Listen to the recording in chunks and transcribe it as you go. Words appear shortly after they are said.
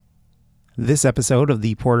This episode of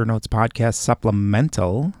the PorterNotes podcast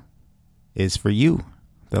Supplemental is for you,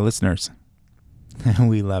 the listeners.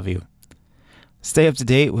 We love you. Stay up to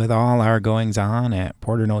date with all our goings-on at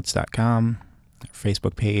PorterNotes.com, our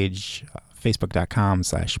Facebook page,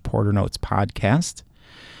 facebook.com/PorterNotesPodcast.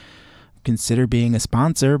 Consider being a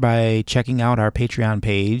sponsor by checking out our Patreon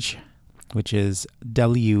page, which is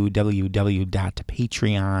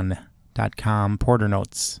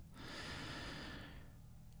www.patreon.com/PorterNotes.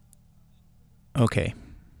 Okay,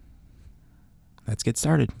 let's get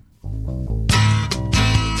started.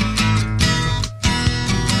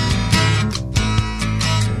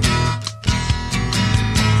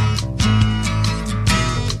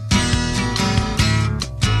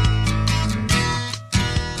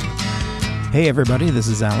 Hey everybody, this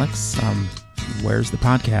is Alex. Where's the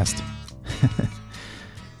podcast?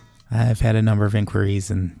 I've had a number of inquiries,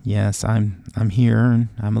 and yes, I'm here and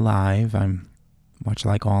I'm alive. I'm much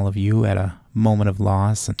like all of you at a moment of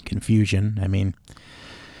loss and confusion. I mean,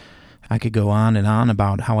 I could go on and on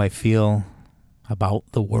about how I feel about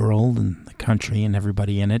the world and the country and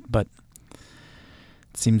everybody in it, but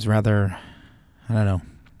it seems rather,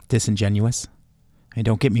 disingenuous. And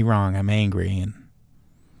don't get me wrong, I'm angry, and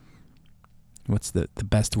what's the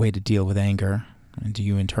best way to deal with anger? And do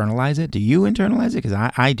you internalize it?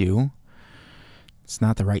 Because I do. It's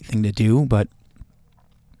not the right thing to do, but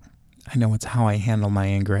I know it's how I handle my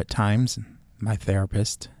anger at times. My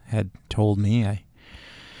therapist had told me I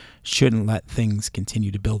shouldn't let things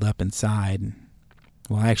continue to build up inside.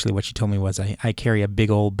 Well, actually, what she told me was I carry a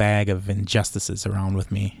big old bag of injustices around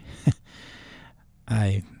with me.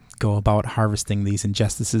 I go about harvesting these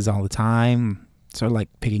injustices all the time, sort of like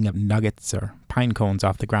picking up nuggets or pine cones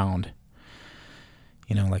off the ground.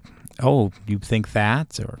 You know, like, oh, you think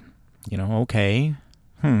that? Or, okay.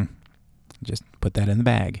 Just put that in the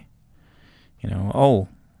bag.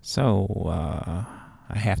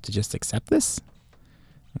 I have to just accept this?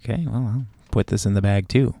 Okay, well, I'll put this in the bag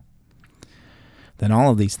too. Then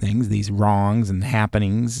all of these things, these wrongs and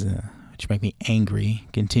happenings, which make me angry,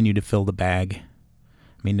 continue to fill the bag. I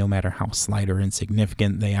mean, no matter how slight or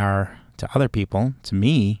insignificant they are to other people, to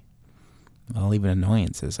me, well, even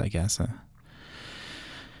annoyances, I guess,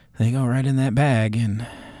 they go right in that bag, and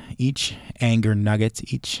each anger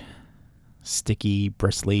nugget, each sticky,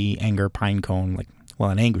 bristly anger pine cone,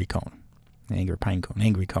 an angry cone. Anger pine cone,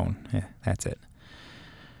 angry cone. Yeah, that's it.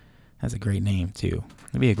 That's a great name, too.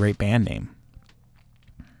 It'd be a great band name.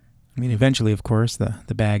 I mean, eventually, of course,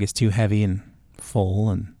 the bag is too heavy and full,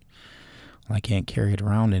 and I can't carry it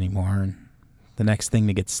around anymore, and the next thing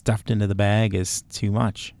to get stuffed into the bag is too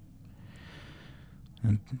much.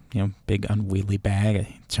 And, big unwieldy bag,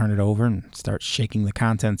 I turn it over and start shaking the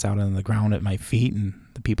contents out on the ground at my feet, and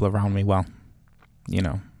the people around me, well,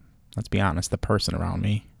 let's be honest, the person around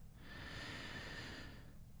me,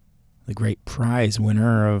 the great prize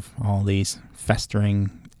winner of all these festering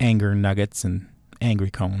anger nuggets and angry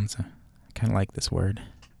cones. I kind of like this word.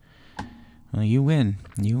 Well, you win.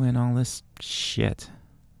 You win all this shit.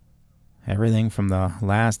 Everything from the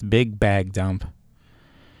last big bag dump.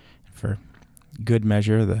 For good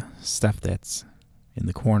measure, the stuff that's in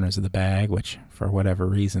the corners of the bag, which for whatever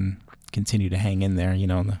reason continue to hang in there,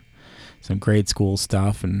 some grade school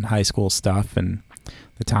stuff and high school stuff, and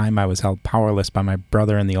the time I was held powerless by my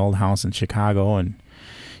brother in the old house in Chicago, and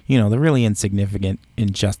the really insignificant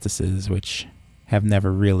injustices which have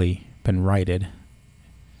never really been righted,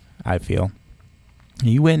 I feel.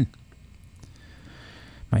 You win.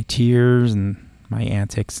 My tears and my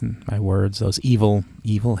antics and my words, those evil,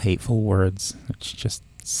 hateful words which just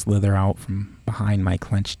slither out from behind my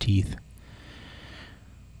clenched teeth,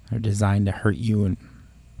 are designed to hurt you and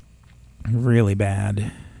really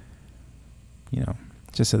bad,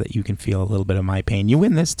 just so that you can feel a little bit of my pain. You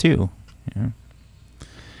win this too.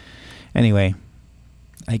 Anyway,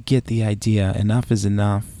 I get the idea. Enough is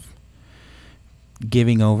enough.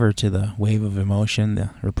 Giving over to the wave of emotion,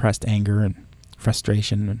 the repressed anger and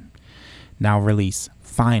frustration, and now release,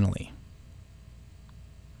 finally.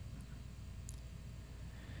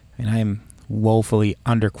 And I am woefully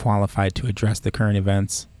underqualified to address the current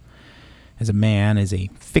events. As a man, as a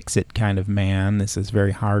fix-it kind of man, this is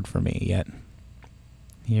very hard for me, yet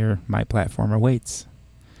here my platform awaits.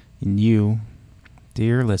 And you,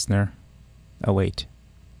 dear listener, await.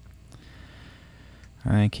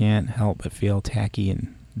 I can't help but feel tacky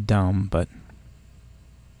and dumb, but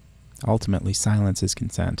ultimately silence is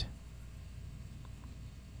consent.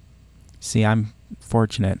 See, I'm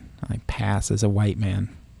fortunate. I pass as a white man.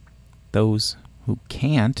 Those who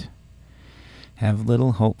can't have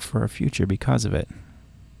little hope for a future because of it.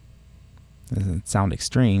 Doesn't sound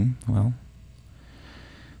extreme? Well,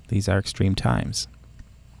 These are extreme times.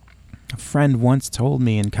 A friend once told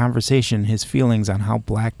me in conversation his feelings on how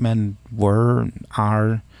black men were and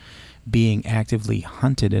are being actively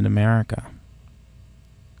hunted in America.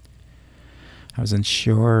 I was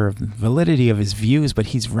unsure of the validity of his views, but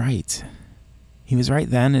he's right. He was right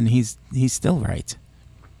then, and he's still right.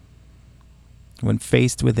 When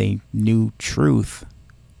faced with a new truth,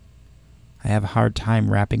 I have a hard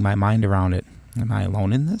time wrapping my mind around it. Am I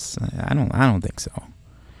alone in this? I don't think so.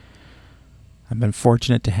 I've been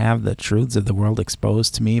fortunate to have the truths of the world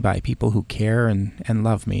exposed to me by people who care and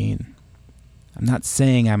love me. And I'm not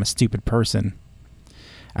saying I'm a stupid person.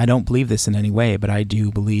 I don't believe this in any way, but I do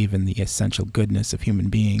believe in the essential goodness of human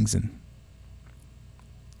beings. And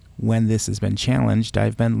when this has been challenged,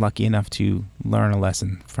 I've been lucky enough to learn a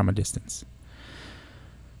lesson from a distance.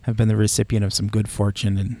 I've been the recipient of some good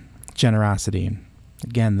fortune and generosity. And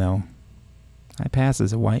again, though, I pass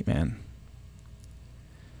as a white man.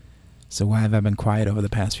 So why have I been quiet over the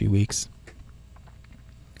past few weeks?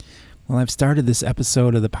 Well, I've started this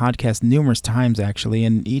episode of the podcast numerous times, actually,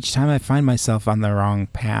 and each time I find myself on the wrong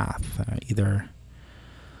path. Either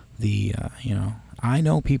the, I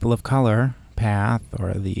know people of color path,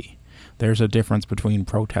 or there's a difference between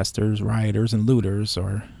protesters, rioters, and looters,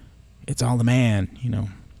 or it's all the man,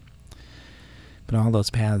 But all those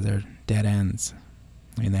paths are dead ends.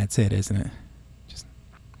 I mean, that's it, isn't it? Just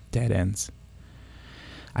dead ends.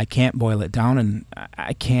 I can't boil it down, and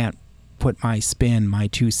I can't put my spin, my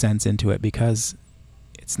 2 cents into it, because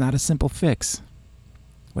it's not a simple fix.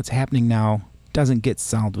 What's happening now doesn't get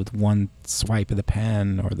solved with one swipe of the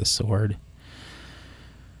pen or the sword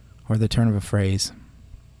or the turn of a phrase.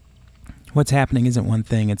 What's happening isn't one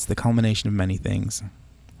thing, it's the culmination of many things.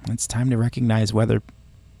 It's time to recognize, whether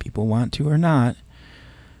people want to or not,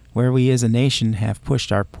 where we as a nation have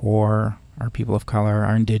pushed our poor, our people of color,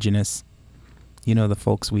 our indigenous, the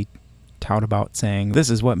folks we tout about, saying, this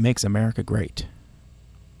is what makes America great.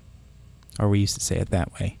 Or we used to say it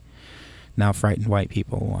that way. Now frightened white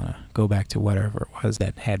people want to go back to whatever it was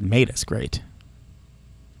that had made us great.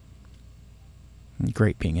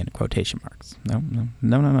 Great being in quotation marks.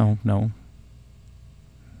 No.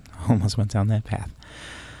 Almost went down that path.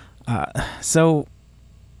 So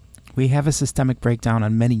we have a systemic breakdown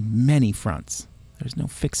on many, many fronts. There's no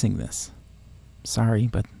fixing this. Sorry,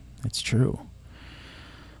 but it's true.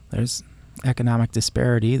 There's economic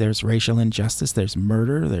disparity, there's racial injustice, there's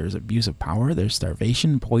murder, there's abuse of power, there's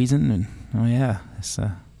starvation, poison, and, this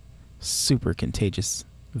super contagious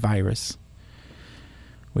virus,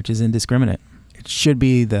 which is indiscriminate. It should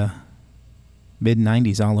be the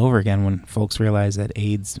mid-90s all over again when folks realized that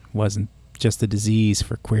AIDS wasn't just a disease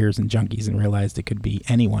for queers and junkies and realized it could be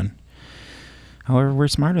anyone. However, we're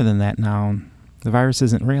smarter than that now. The virus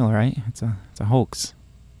isn't real, right? It's a hoax.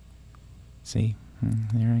 See?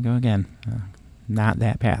 There I go again. Not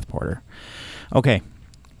that path, Porter. Okay.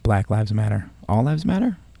 Black Lives Matter. All lives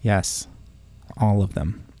matter? Yes. All of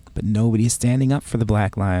them. But nobody is standing up for the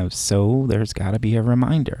black lives, so there's got to be a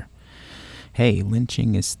reminder. Hey,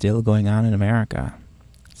 lynching is still going on in America.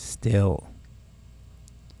 Still.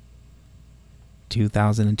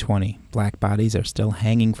 2020. Black bodies are still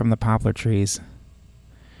hanging from the poplar trees.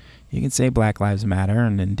 You can say Black Lives Matter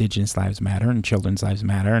and Indigenous Lives Matter and Children's Lives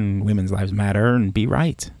Matter and Women's Lives Matter and be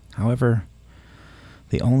right. However,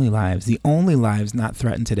 the only lives not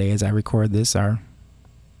threatened today as I record this are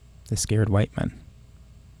the scared white men.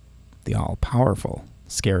 The all-powerful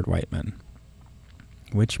scared white men.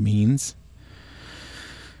 Which means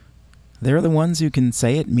they're the ones who can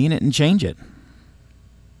say it, mean it, and change it.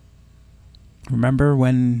 Remember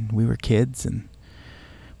when we were kids and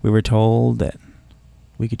we were told that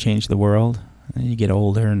we could change the world? And you get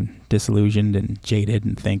older and disillusioned and jaded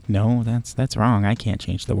and think, no, that's wrong. I can't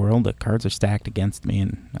change the world. The cards are stacked against me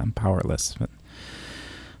and I'm powerless. But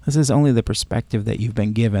this is only the perspective that you've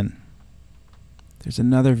been given. There's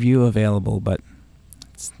another view available, but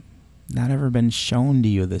it's not ever been shown to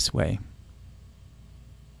you this way.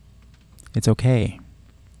 It's okay.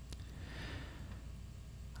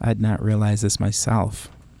 I'd not realized this myself.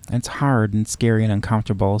 And it's hard and scary and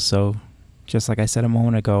uncomfortable, so just like I said a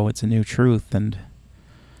moment ago, it's a new truth, and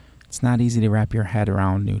it's not easy to wrap your head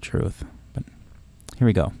around new truth. But here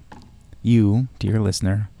we go. You, dear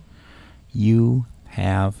listener, you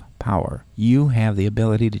have power. You have the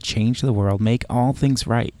ability to change the world, make all things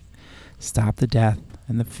right, stop the death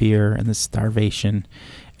and the fear and the starvation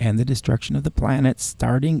and the destruction of the planet,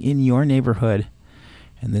 starting in your neighborhood.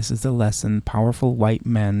 And this is the lesson powerful white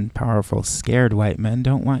men, powerful scared white men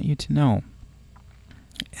don't want you to know.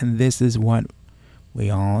 And this is what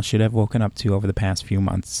we all should have woken up to over the past few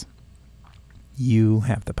months. You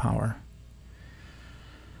have the power.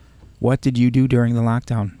 What did you do during the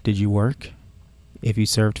lockdown? Did you work? If you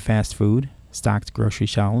served fast food, stocked grocery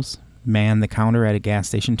shelves, manned the counter at a gas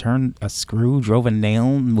station, turned a screw, drove a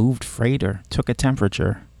nail, moved freight, or took a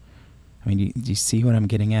temperature. I mean, do you see what I'm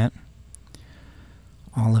getting at?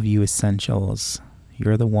 All of you essentials.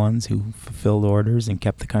 You're the ones who fulfilled orders and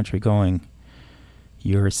kept the country going.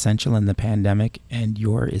 You're essential in the pandemic, and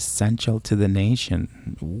you're essential to the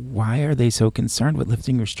nation. Why are they so concerned with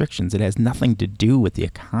lifting restrictions? It has nothing to do with the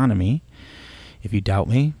economy. If you doubt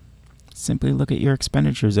me, simply look at your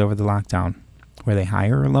expenditures over the lockdown. Were they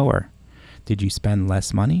higher or lower? Did you spend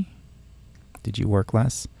less money? Did you work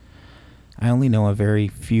less? I only know a very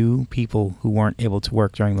few people who weren't able to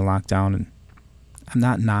work during the lockdown, and I'm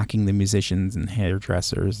not knocking the musicians and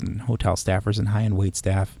hairdressers and hotel staffers and high-end wait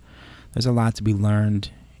staff. There's a lot to be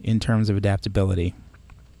learned in terms of adaptability.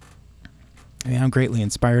 I mean, I'm greatly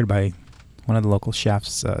inspired by one of the local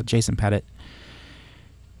chefs, Jason Pettit.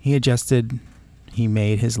 He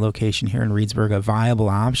made his location here in Reedsburg a viable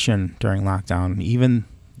option during lockdown, even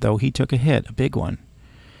though he took a hit, a big one.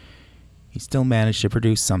 He still managed to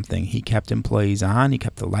produce something. He kept employees on, he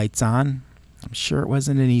kept the lights on. I'm sure it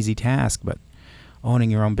wasn't an easy task, but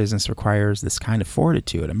owning your own business requires this kind of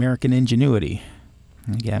fortitude, American ingenuity.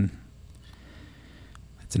 Again,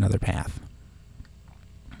 it's another path.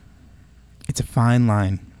 It's a fine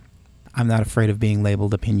line. I'm not afraid of being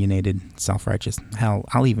labeled opinionated, self-righteous. Hell,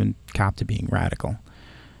 I'll even cop to being radical.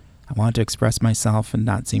 I want to express myself and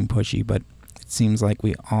not seem pushy, but it seems like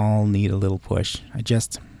we all need a little push. I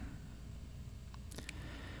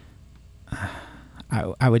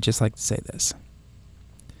would just like to say this.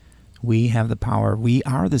 We have the power. We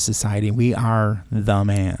are the society. We are the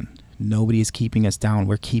man. Nobody is keeping us down.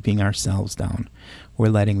 We're keeping ourselves down. We're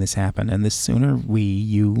letting this happen. And the sooner we,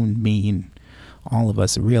 you, and me, and all of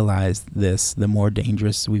us realize this, the more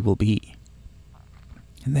dangerous we will be.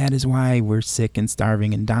 And that is why we're sick and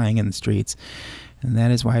starving and dying in the streets. And that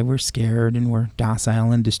is why we're scared and we're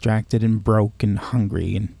docile and distracted and broke and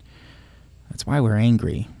hungry. And that's why we're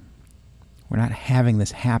angry. We're not having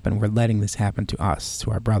this happen. We're letting this happen to us, to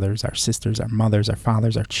our brothers, our sisters, our mothers, our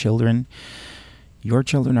fathers, our children. Your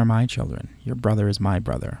children are my children. Your brother is my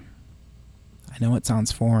brother. I know it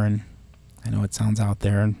sounds foreign. I know it sounds out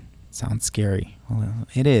there and it sounds scary. Well,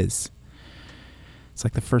 it is. It's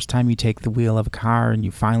like the first time you take the wheel of a car and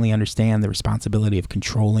you finally understand the responsibility of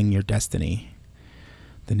controlling your destiny.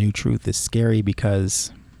 The new truth is scary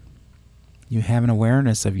because you have an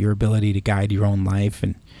awareness of your ability to guide your own life,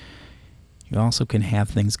 and you also can have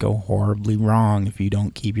things go horribly wrong if you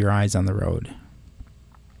don't keep your eyes on the road.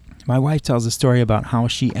 My wife tells a story about how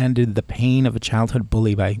she ended the pain of a childhood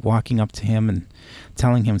bully by walking up to him and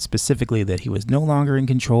telling him specifically that he was no longer in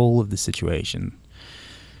control of the situation.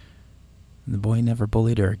 The boy never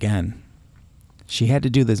bullied her again. She had to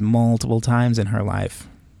do this multiple times in her life,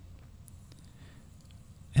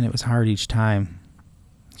 and it was hard each time.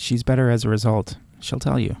 She's better as a result. She'll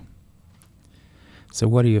tell you. So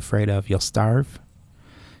what are you afraid of? You'll starve?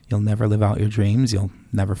 You'll never live out your dreams? You'll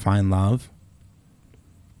never find love?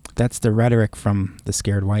 That's the rhetoric from the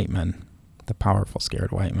scared white men, the powerful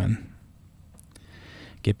scared white men.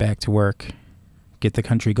 Get back to work. Get the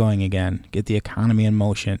country going again. Get the economy in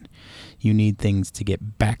motion. You need things to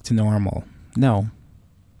get back to normal. No.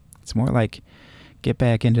 It's more like get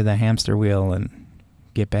back into the hamster wheel and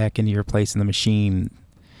get back into your place in the machine.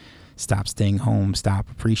 Stop staying home.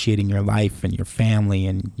 Stop appreciating your life and your family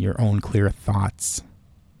and your own clear thoughts.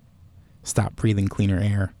 Stop breathing cleaner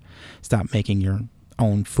air. Stop making your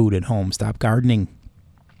own food at home. Stop gardening,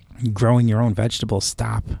 growing your own vegetables.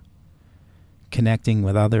 Stop connecting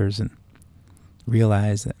with others and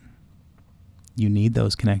realize that you need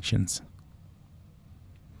those connections.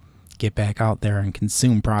 Get back out there and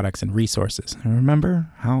consume products and resources. And remember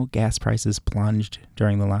how gas prices plunged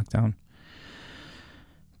during the lockdown?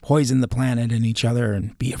 Poison the planet and each other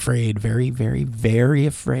and be afraid, very, very, very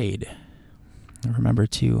afraid. And remember,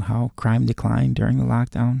 too, how crime declined during the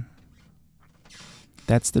lockdown.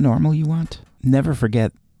 That's the normal you want? Never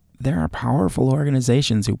forget, there are powerful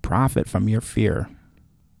organizations who profit from your fear.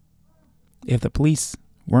 If the police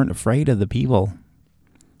weren't afraid of the people,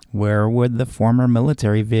 where would the former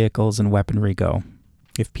military vehicles and weaponry go?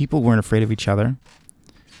 If people weren't afraid of each other,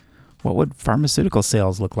 what would pharmaceutical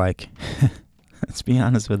sales look like? Let's be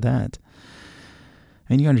honest with that.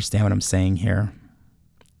 And you understand what I'm saying here.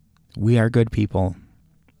 We are good people,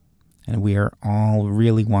 and we are all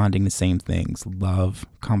really wanting the same things: love,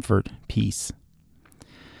 comfort, peace.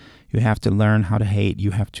 You have to learn how to hate.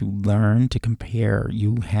 You have to learn to compare.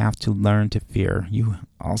 You have to learn to fear. You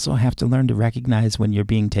also have to learn to recognize when you're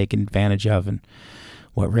being taken advantage of and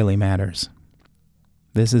what really matters.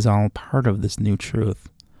 This is all part of this new truth.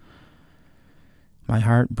 My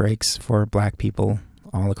heart breaks for black people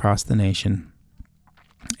all across the nation.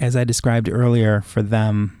 As I described earlier, for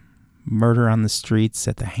them, murder on the streets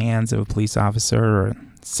at the hands of a police officer or a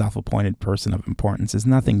self-appointed person of importance is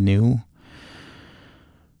nothing new.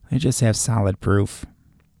 They just have solid proof.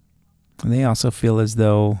 And they also feel as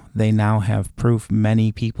though they now have proof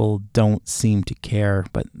many people don't seem to care,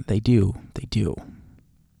 but they do. They do.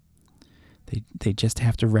 They just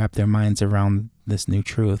have to wrap their minds around this new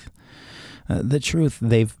truth. The truth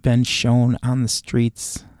they've been shown on the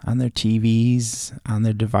streets, on their TVs, on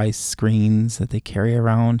their device screens that they carry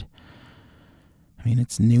around. I mean,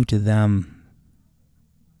 it's new to them.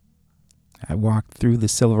 I walked through the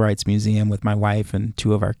Civil Rights Museum with my wife and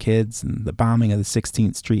two of our kids, and the bombing of the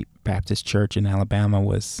 16th Street Baptist Church in Alabama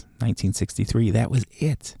was 1963. That was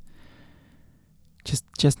it.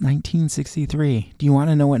 Just 1963. Do you want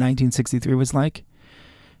to know what 1963 was like?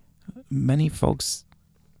 Many folks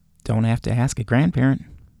don't have to ask a grandparent.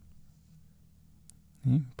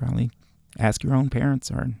 You probably ask your own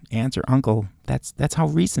parents or aunts or uncle. That's how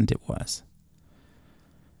recent it was.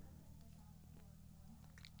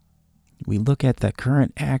 We look at the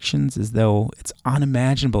current actions as though it's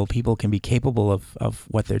unimaginable people can be capable of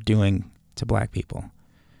what they're doing to black people.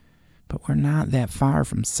 But we're not that far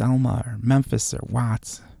from Selma or Memphis or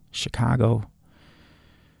Watts, Chicago,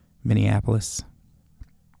 Minneapolis.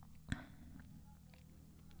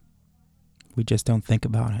 We just don't think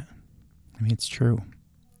about it. I mean, it's true.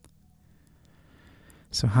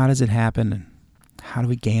 So how does it happen? And how do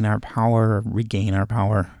we gain our power or regain our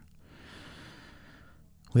power?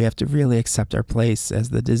 We have to really accept our place as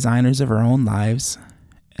the designers of our own lives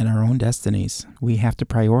and our own destinies. We have to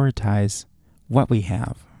prioritize what we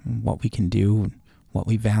have, what we can do, what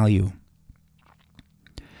we value.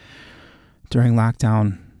 During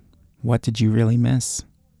lockdown, what did you really miss?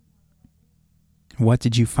 What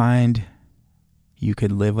did you find you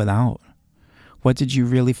could live without? What did you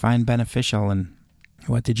really find beneficial, and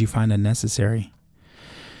what did you find unnecessary?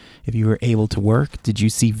 If you were able to work, did you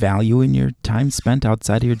see value in your time spent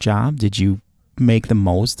outside of your job? Did you make the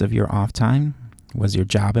most of your off time? Was your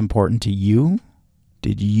job important to you?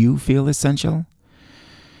 Did you feel essential?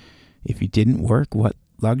 If you didn't work, what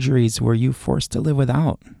luxuries were you forced to live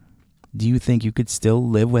without? Do you think you could still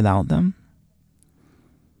live without them?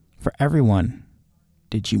 For everyone,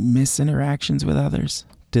 did you miss interactions with others?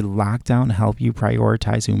 Did lockdown help you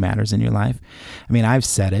prioritize who matters in your life? I mean, I've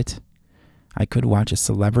said it. I could watch a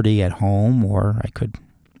celebrity at home, or I could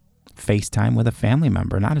FaceTime with a family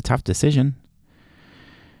member. Not a tough decision.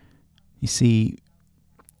 You see,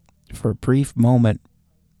 for a brief moment,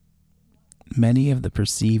 many of the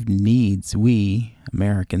perceived needs we,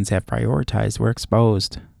 Americans, have prioritized were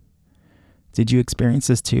exposed. Did you experience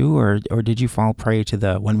this too, or did you fall prey to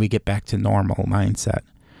the when we get back to normal mindset?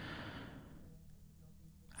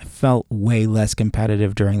 I felt way less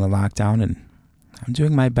competitive during the lockdown, and I'm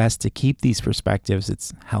doing my best to keep these perspectives.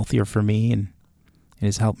 It's healthier for me, and it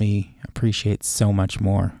has helped me appreciate so much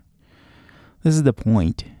more. This is the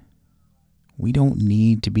point. We don't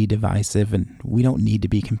need to be divisive, and we don't need to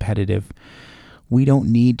be competitive. We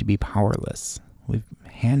don't need to be powerless. We've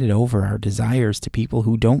handed over our desires to people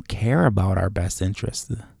who don't care about our best interests.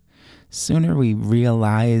 The sooner we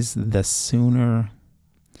realize, the sooner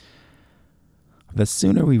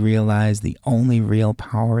we realize the only real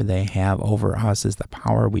power they have over us is the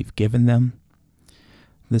power we've given them,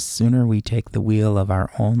 the sooner we take the wheel of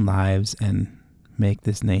our own lives and make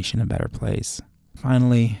this nation a better place.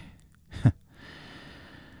 Finally, the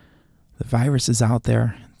virus is out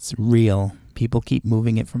there. It's real. People keep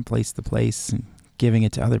moving it from place to place and giving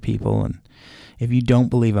it to other people. And if you don't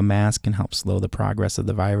believe a mask can help slow the progress of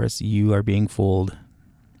the virus, you are being fooled.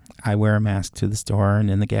 I wear a mask to the store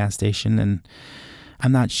and in the gas station, and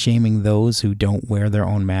I'm not shaming those who don't wear their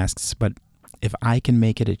own masks, but if I can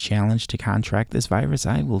make it a challenge to contract this virus,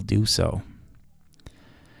 I will do so.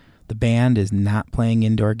 The band is not playing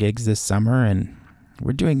indoor gigs this summer, and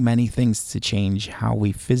we're doing many things to change how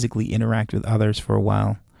we physically interact with others for a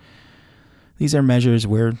while. These are measures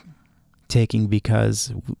we're taking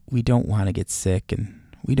because we don't want to get sick, and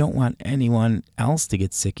we don't want anyone else to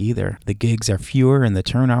get sick either. The gigs are fewer and the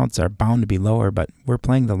turnouts are bound to be lower, but we're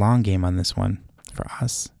playing the long game on this one for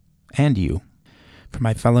us and you. For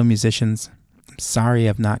my fellow musicians, I'm sorry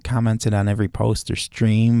I've not commented on every post or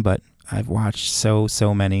stream, but I've watched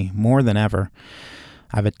so many, more than ever.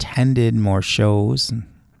 I've attended more shows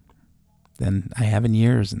than I have in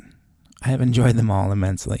years, and I have enjoyed them all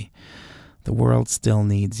immensely. The world still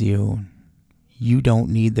needs you. You don't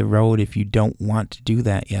need the road if you don't want to do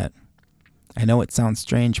that yet. I know it sounds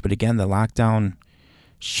strange, but again, the lockdown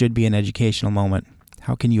should be an educational moment.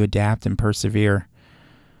 How can you adapt and persevere?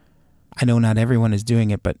 I know not everyone is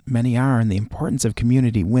doing it, but many are, and the importance of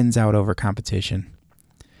community wins out over competition.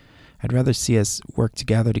 I'd rather see us work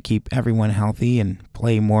together to keep everyone healthy and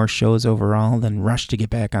play more shows overall than rush to get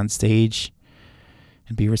back on stage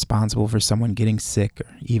and be responsible for someone getting sick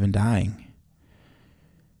or even dying.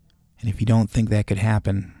 And if you don't think that could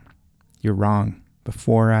happen, you're wrong.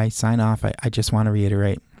 Before I sign off, I just want to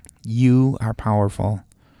reiterate, you are powerful.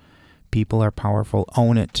 People are powerful.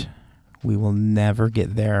 Own it. We will never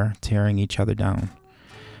get there tearing each other down.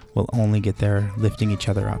 We'll only get there lifting each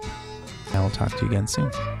other up. I will talk to you again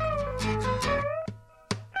soon.